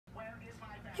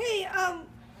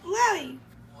Larry,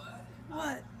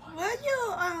 what? What you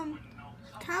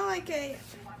kind of like a?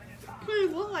 Who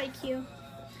look like you?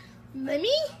 Lemmy?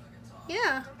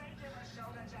 Yeah.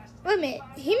 Wait a minute,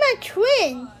 he my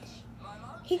twin.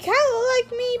 He kind of look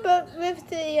like me, but with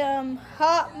the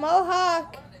hot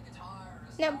mohawk.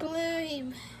 Not blue.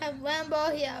 He had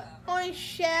rainbow. He had orange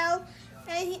shell,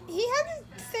 and he has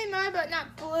the same eye, but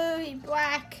not blue. He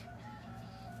black.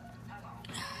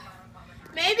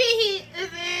 Maybe he is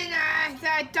in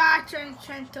the Doctor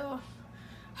Central.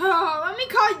 Oh, let me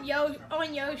call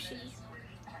Yoshi.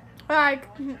 Alright,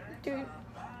 dude.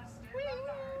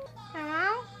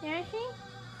 Hello, Yoshi?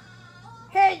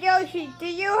 Hey, Yoshi, do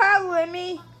you have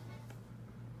Lemmy?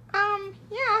 Yeah,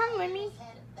 I have Lemmy.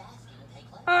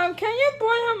 Can you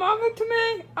bring him over to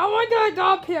me? I want to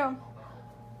adopt him.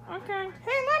 Okay.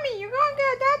 Hey, Lemmy, you're going to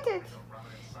get adopted.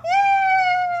 Yay!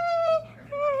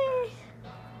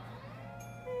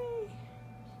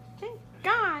 Thank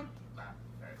God.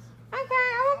 Okay,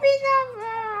 I will be there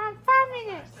in 5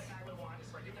 minutes.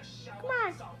 Come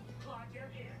on.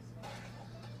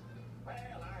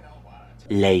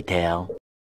 Later.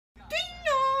 Ding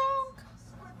dong.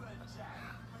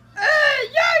 Hey,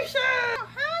 Yoshi!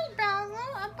 Hi, Bella.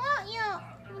 I bought you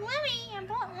Lemmy. I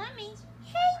bought Lemmy.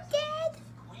 Hey, Dad.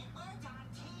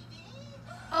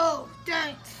 Oh,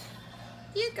 thanks.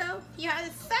 Here you go. You had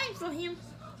a sign for him.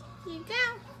 Here you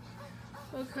go.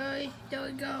 Okay, there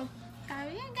we go.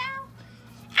 There you go.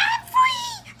 I'm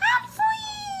free! I'm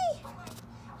free!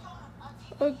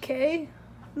 Okay.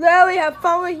 Larry, have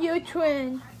fun with your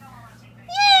twin.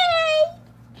 Yay!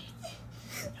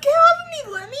 Get off of me,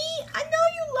 Lemmy! I know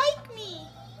you like me.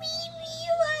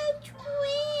 You are a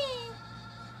twin.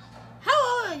 How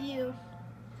old are you?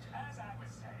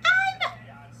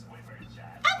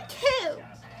 I'm 2.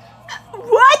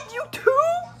 What? You 2?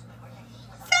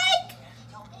 Psych!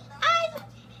 I'm 7.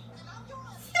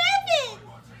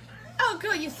 Oh,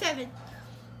 good, you're 7.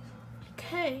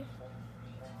 Okay.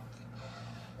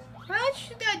 What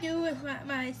should I do with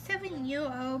my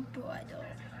 7-year-old brother?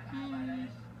 I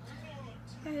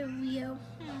don't know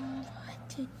what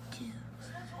to do.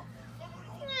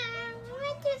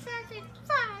 Let's do something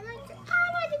fun. I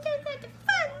want to do something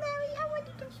fun, Larry. I want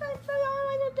to do something fun. I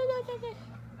want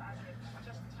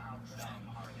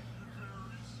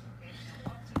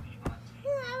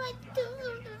to do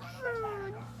something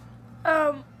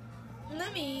fun.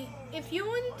 Lemmy, if you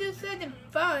want to do something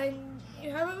fun, you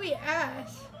haven't really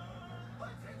asked.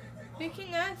 We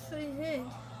can ask for him.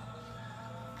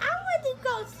 I want to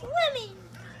go swimming.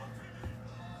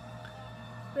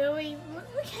 Really?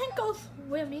 We can't go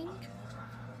swimming.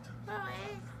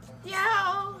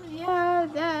 Yeah,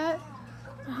 that.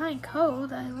 Behind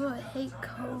cold, I really hate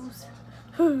colds.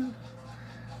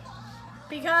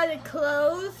 Because of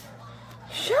clothes?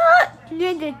 Shut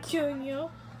Ninja Jr.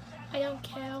 I don't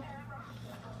care.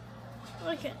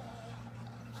 Okay.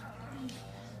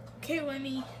 Okay,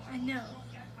 Lemmy, I know.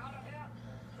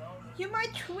 You're my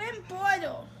twin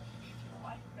brother.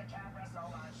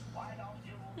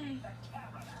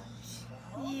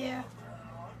 Yeah.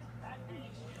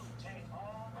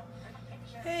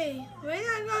 Hey, when am I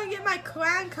gonna get my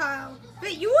crown call?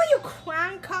 Wait, you want your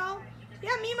crown call?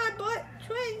 Yeah, me and my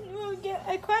twin will get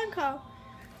a crown call.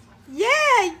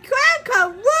 Yeah, crown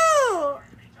call. Whoa!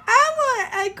 I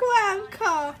want a crown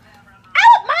call. I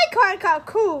want my crown call.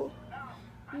 Cool.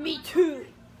 Me too.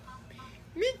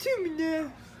 Me too,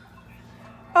 man.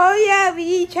 Oh yeah, we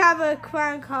each have a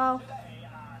crown call.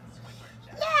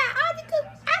 Yeah,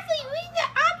 actually we're the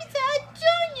opposite of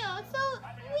Junior, so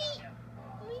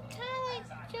we kind of like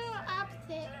Junior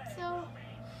opposite. So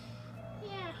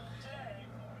yeah,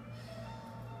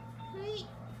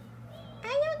 I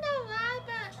don't know why,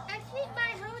 but I think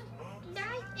my whole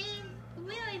night is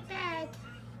really bad.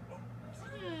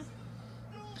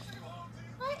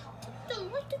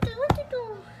 What to do?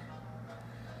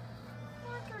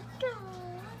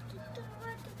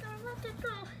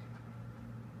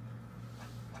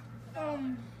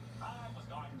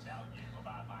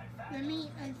 Lemmy,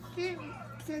 I think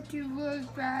something really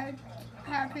bad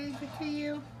happened to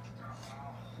you.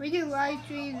 We do live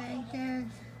streaming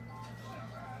and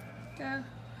stuff.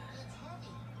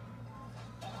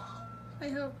 I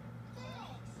hope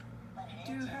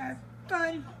you have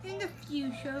fun in the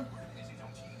future.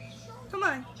 Come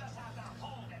on.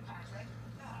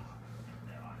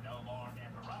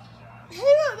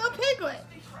 Hey look, Piglet.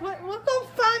 We'll go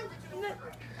fun.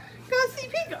 Go see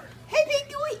Piglet. Hey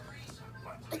Piglet.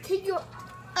 I take you up.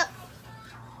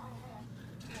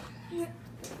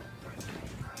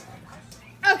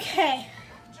 Okay.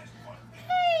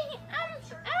 Hey, I'm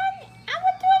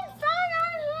doing fine.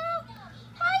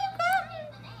 How you going?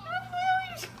 I'm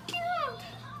really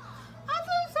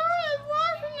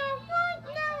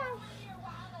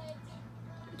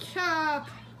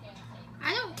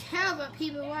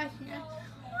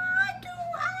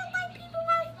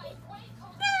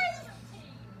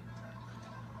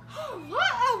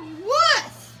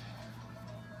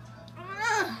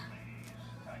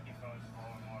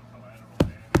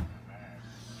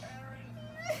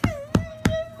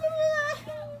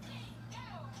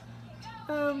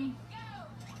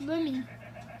let me.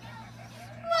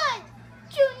 What?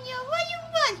 Junior, what do you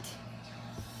want?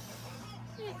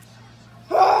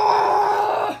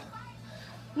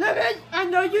 Let me, I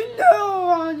know you know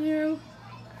on you.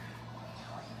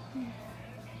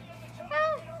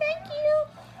 Oh, thank you,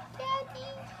 Daddy.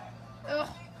 Ugh.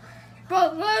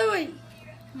 But Lily,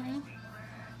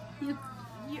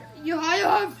 you had to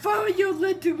have fun with your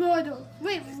little brother.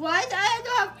 Wait, what? I had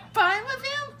to have fun with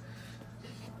him?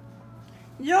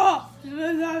 Yeah,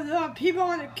 the people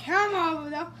on the camera over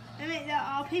there. I mean, the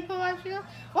all people watching him?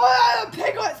 Oh, the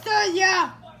piglet said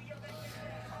yeah.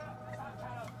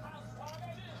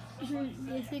 This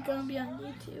is gonna be on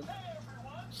YouTube.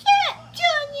 Shut up,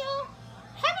 Junior!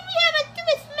 How about we have a do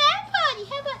a smash party?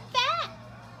 How about that?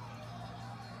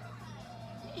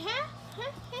 Huh?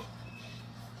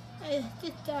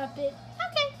 Just stop it.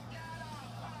 Okay.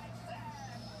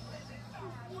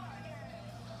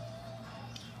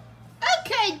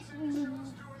 Okay.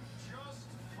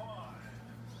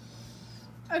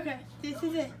 Okay, this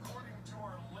is it.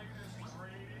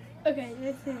 Okay,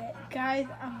 this is it. Guys,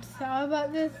 I'm sorry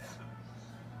about this.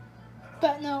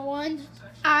 But no one,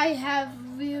 I have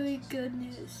really good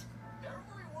news.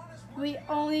 We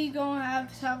only gonna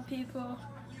have some people,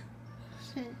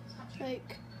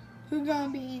 like, who gonna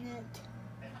be in it.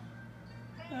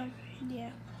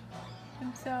 Yeah,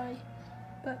 I'm sorry.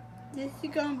 But this is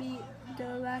gonna be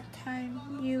the last time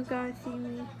you gonna see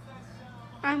me.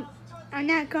 I'm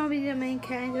not gonna be the main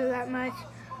character that much.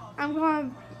 I'm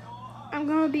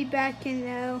gonna be back in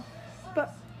though,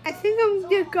 but I think I'm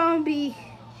just gonna be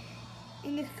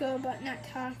in the school but not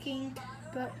talking.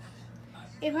 But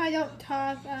if I don't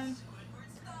talk,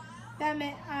 that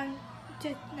meant I'm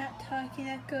just not talking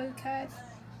that good because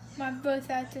my voice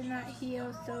actor not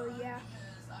healed. So yeah.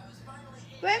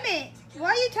 Wait a minute. Why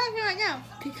are you talking right now?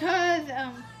 Because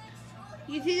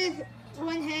you see this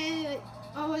one hand that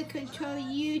always control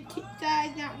you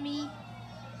guys, not me.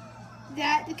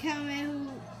 That the camera who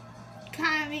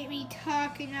kind of make me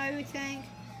talk and everything.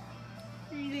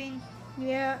 And then,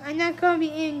 yeah, I'm not gonna be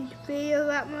in video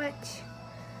that much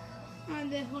on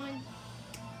this one.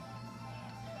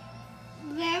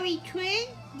 Larry Twin?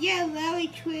 Yeah, Larry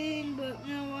Twin, but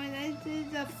no one. This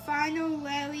is the final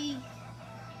Larry.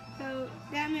 So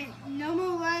that meant no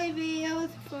more live videos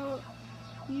for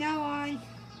now on.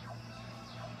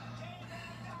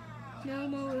 No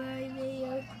more live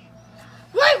videos.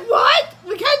 Wait, what?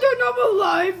 We can't do no more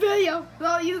live video.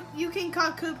 Well, you can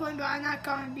call Coupon, but I'm not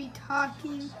gonna be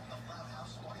talking,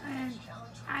 and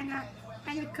I'm not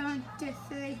going to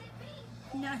say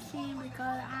nothing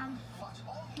because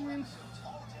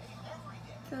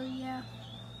so yeah.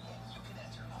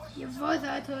 Your voice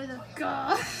actor is a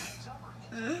girl.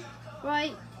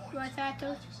 Right, voice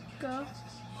actor, go,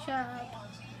 shut up.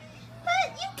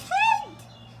 But you can't.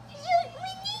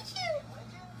 We need you.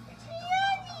 We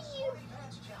all need you.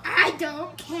 I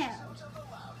don't care.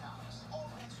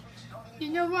 You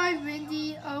know why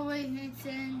Wendy always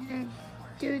listens and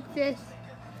do this?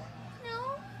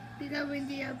 No. Because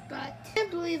Wendy a butt. I can't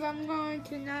believe I'm going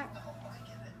to not.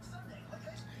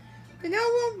 You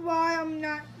know why I'm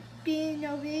not being in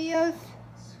no videos?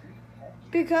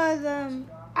 Because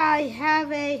I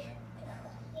have a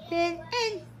and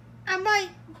I might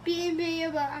be in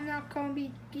video, but I'm not gonna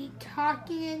be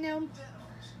talking in them.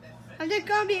 I'm just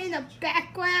gonna be in the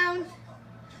background,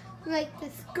 like the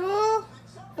school.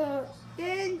 But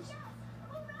then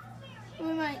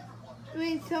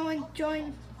when someone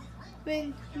joins,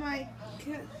 when my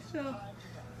so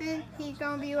then he's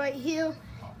gonna be right here,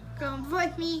 gonna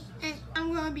voice me, and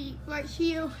I'm gonna be right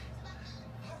here.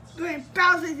 When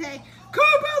Bowser say,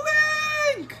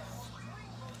 Koopa Link!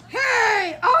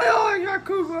 Hey, I like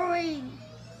Koopa Link!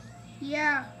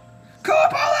 Yeah.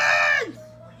 Koopa Link!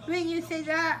 When you say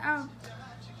that,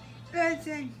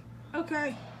 listen,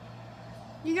 okay.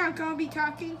 You're not gonna be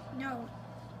talking? No,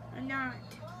 I'm not.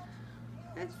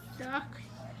 That sucks.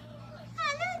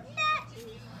 Oh, that's not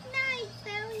nice,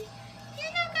 Billy.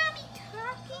 You're not gonna be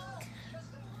talking.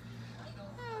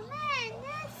 Oh man,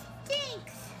 that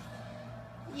stinks.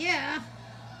 Yeah.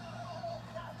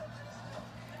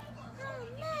 Oh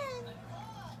man.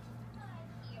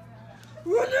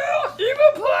 We're now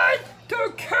even playing to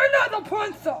kidnap the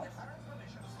princess.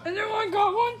 Anyone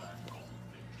got one?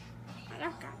 I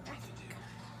don't got that.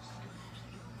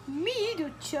 Me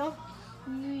either, Chuck.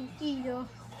 Me either.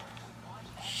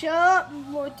 Shut up,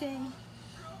 Morton.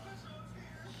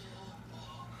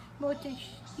 Morton,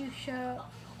 you shut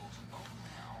up.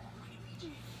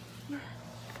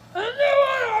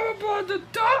 Anyone have about the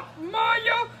Dark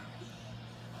Mario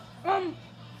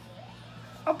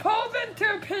opposing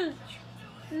to Peach?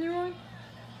 Anyone?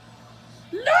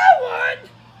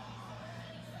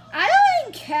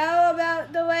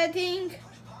 the wedding.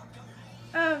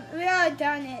 We already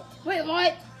done it. Wait,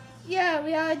 what? Yeah,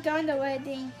 we already done the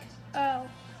wedding. Oh,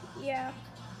 yeah.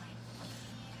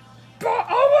 But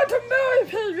I want to marry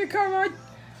him because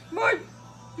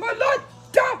my dad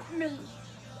dumped me.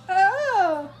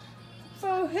 Oh,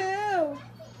 for who?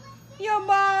 Your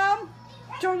mom?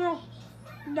 Don't know.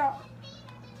 No.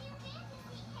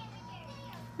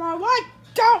 My wife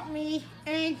dumped me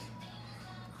and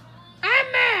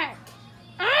I'm mad.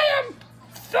 I am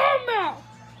so mad.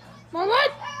 My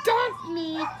wife dumped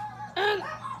me and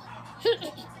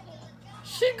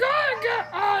she gonna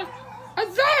get a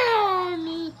zero on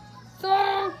me. So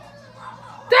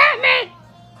that meant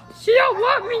she don't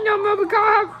want me no more because I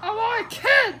have a lot of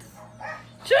kids.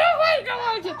 She don't like a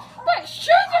lot of kids. But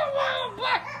she don't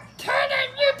want to turn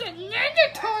into Ninja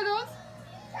Turtles.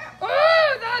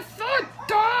 Oh, that's so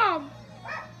dumb.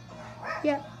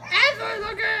 Yeah. As I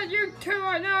look at you two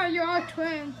right now, you're all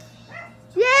twins.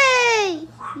 Yay!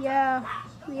 Yeah.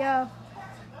 Yeah.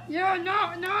 Yeah,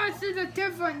 now I see the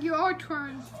difference. You're all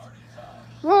twins.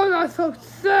 Whoa, that's so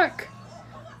sick.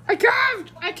 I can't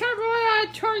believe I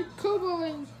turned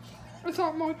Koopaling. It's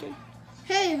not multi.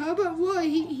 Hey, how about Roy?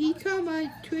 He called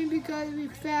my twin because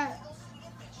he's fat.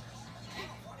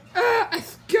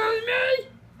 Excuse me?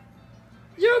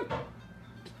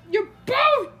 You're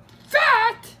both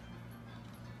fat,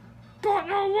 but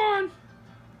no one.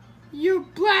 You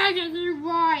black and you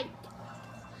white.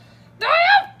 Now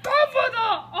you both of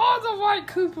all the white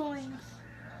Koopalings.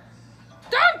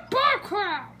 That's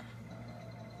bullcrap.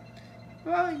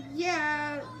 Oh,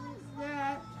 yeah.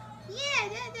 That. Yeah,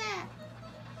 that.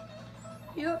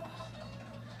 Yep.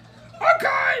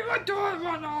 Okay, we're doing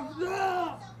one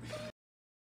off.